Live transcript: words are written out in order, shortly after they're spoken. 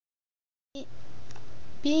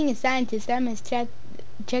Being a scientist, I must check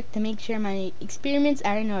to make sure my experiments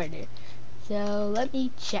are in order. So let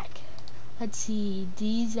me check. Let's see,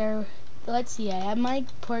 I have my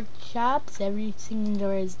pork chops, everything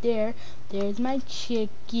there is there. There's my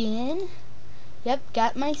chicken. Yep,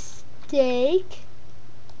 got my steak.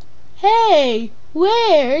 Hey,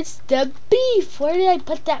 where's the beef? Where did I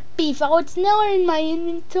put that beef? Oh, it's nowhere in my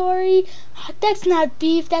inventory. Oh, that's not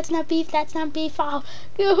beef, that's not beef, that's not beef. Oh,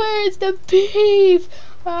 where's the beef?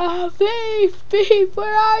 Oh, beef,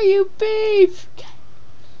 where are you, beef?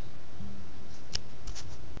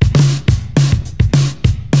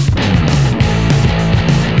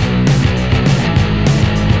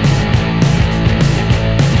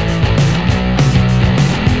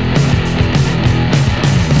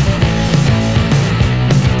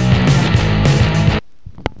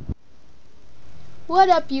 What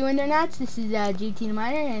up, you internets? This is GT the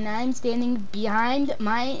Miner, and I'm standing behind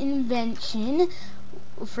my invention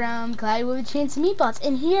from Cloudy with a Chance of Meatballs.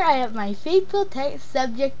 And here I have my faithful test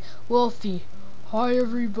subject, Wolfie. Hi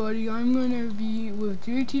everybody, I'm gonna be with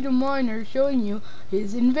GT the Miner showing you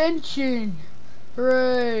his invention.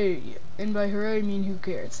 Hooray! And by hooray I mean who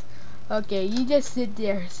cares. Okay, you just sit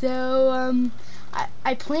there. So,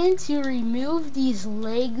 I plan to remove these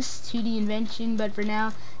legs to the invention, but for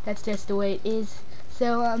now, that's just the way it is.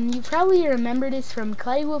 So, you probably remember this from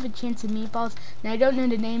Cloudy with a Chance of Meatballs, and I don't know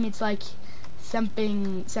the name, it's like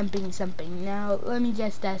something. Now, let me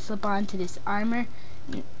just slip on to this armor.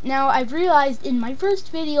 Now, I've realized in my first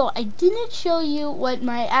video, I didn't show you what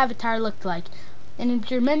my avatar looked like. And I'm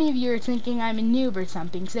sure many of you are thinking I'm a noob or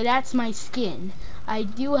something, so that's my skin. I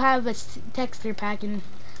do have a texture pack, and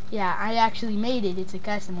yeah, I actually made it. It's a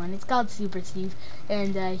custom one. It's called Super Steve,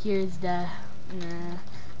 and here's the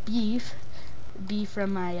beef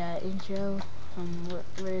from my intro.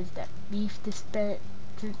 Where is that beef dispenser?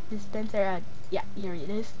 Yeah, here it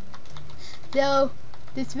is. So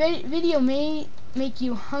this video may make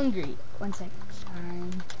you hungry. 1 second.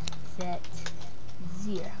 Time, set,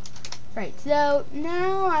 0. Right. So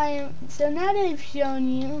now that I've shown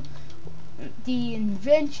you the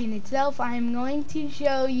invention itself, I'm going to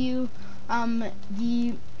show you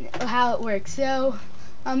how it works. So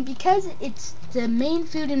because it's the main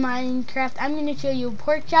food in Minecraft, I'm going to show you a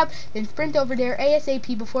pork chop, then sprint over there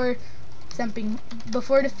ASAP before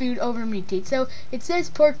the food over mutates. So it says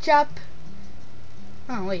pork chop.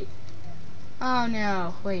 Oh wait. Oh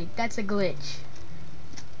no, wait, that's a glitch.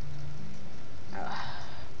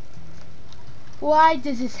 Why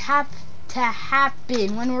does this have to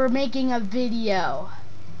happen when we're making a video?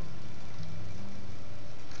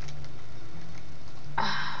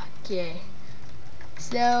 Okay.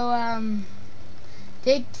 So,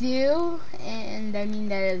 take 2, and I mean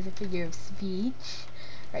that as a figure of speech.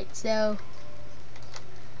 Right, so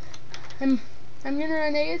I'm gonna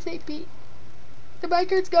run ASAP. The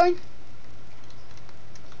biker's going.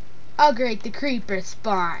 Oh great, the creeper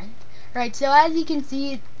spawned. Right, so as you can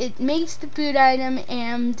see, it makes the food item,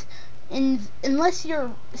 and unless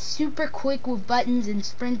you're super quick with buttons and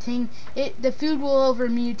sprinting, the food will over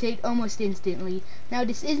mutate almost instantly. Now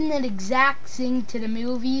this isn't an exact thing to the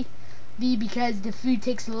movie because the food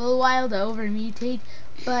takes a little while to over mutate,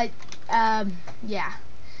 but yeah.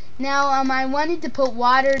 Now I wanted to put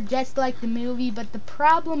water just like the movie, but the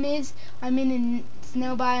problem is I'm in a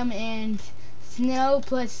snow biome, and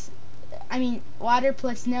water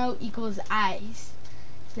plus snow equals ice.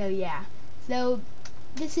 So yeah. So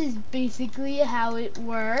this is basically how it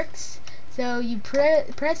works. So you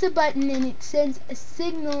press a button and it sends a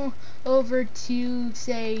signal over to,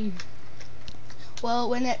 say, well,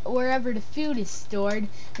 wherever the food is stored,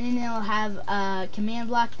 and then it'll have a command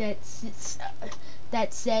block that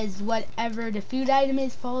says whatever the food item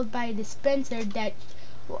is, followed by a dispenser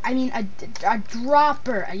a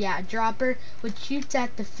dropper, a dropper, which shoots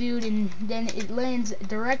at the food, and then it lands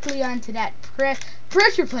directly onto that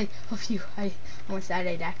pressure plate. Oh phew, I almost thought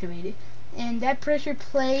I'd activate it. And that pressure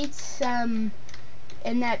plate,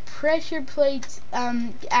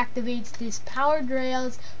 activates this powered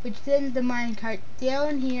rails, which sends the minecart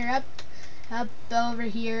down here, up over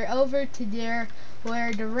here, over to there,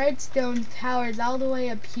 where the redstone powers all the way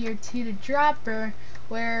up here to the dropper,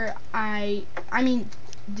 where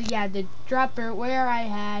the dropper where I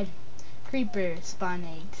had creeper spawn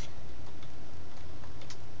eggs.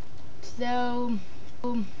 So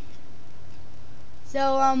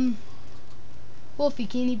Wolfie,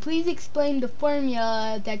 can you please explain the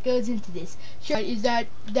formula that goes into this? Sure, is that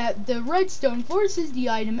the redstone forces the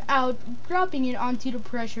item out, dropping it onto the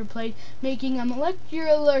pressure plate, making a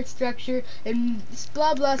molecular structure, and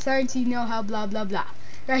blah blah, science, you know how blah blah blah.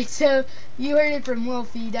 Right, so you heard it from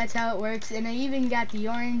Wolfie, that's how it works, and I even got the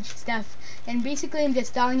orange stuff, and basically I'm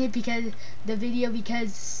just stalling it because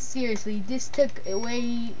because seriously, this took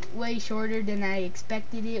way shorter than I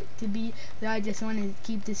expected it to be, so I just want to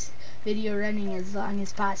keep this video running as long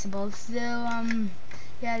as possible. So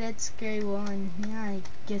yeah, that's Gray Wool, and yeah, I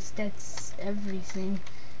guess that's everything.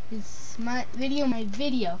 It's my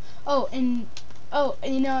video. Oh,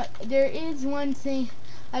 you know, there is one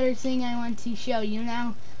other thing I want to show you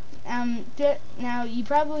now. Now you're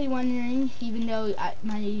probably wondering, even though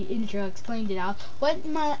my intro explained it all, what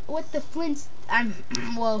the Flint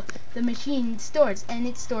well, the machine stores, and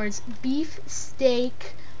it stores beef,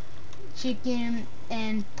 steak, chicken,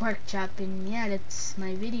 and pork chop. And yeah, that's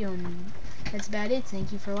my video, and that's about it.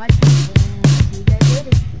 Thank you for watching, and see you guys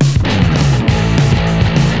later.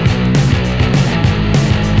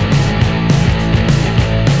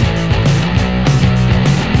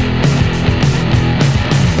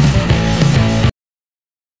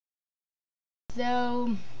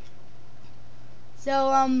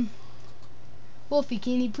 So, Wolfie,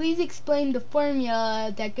 can you please explain the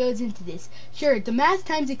formula that goes into this? Sure, the mass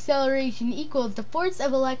times acceleration equals the force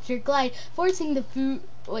of electric light forcing the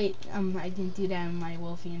wait, I didn't do that in my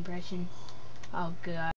Wolfie impression. Oh, God.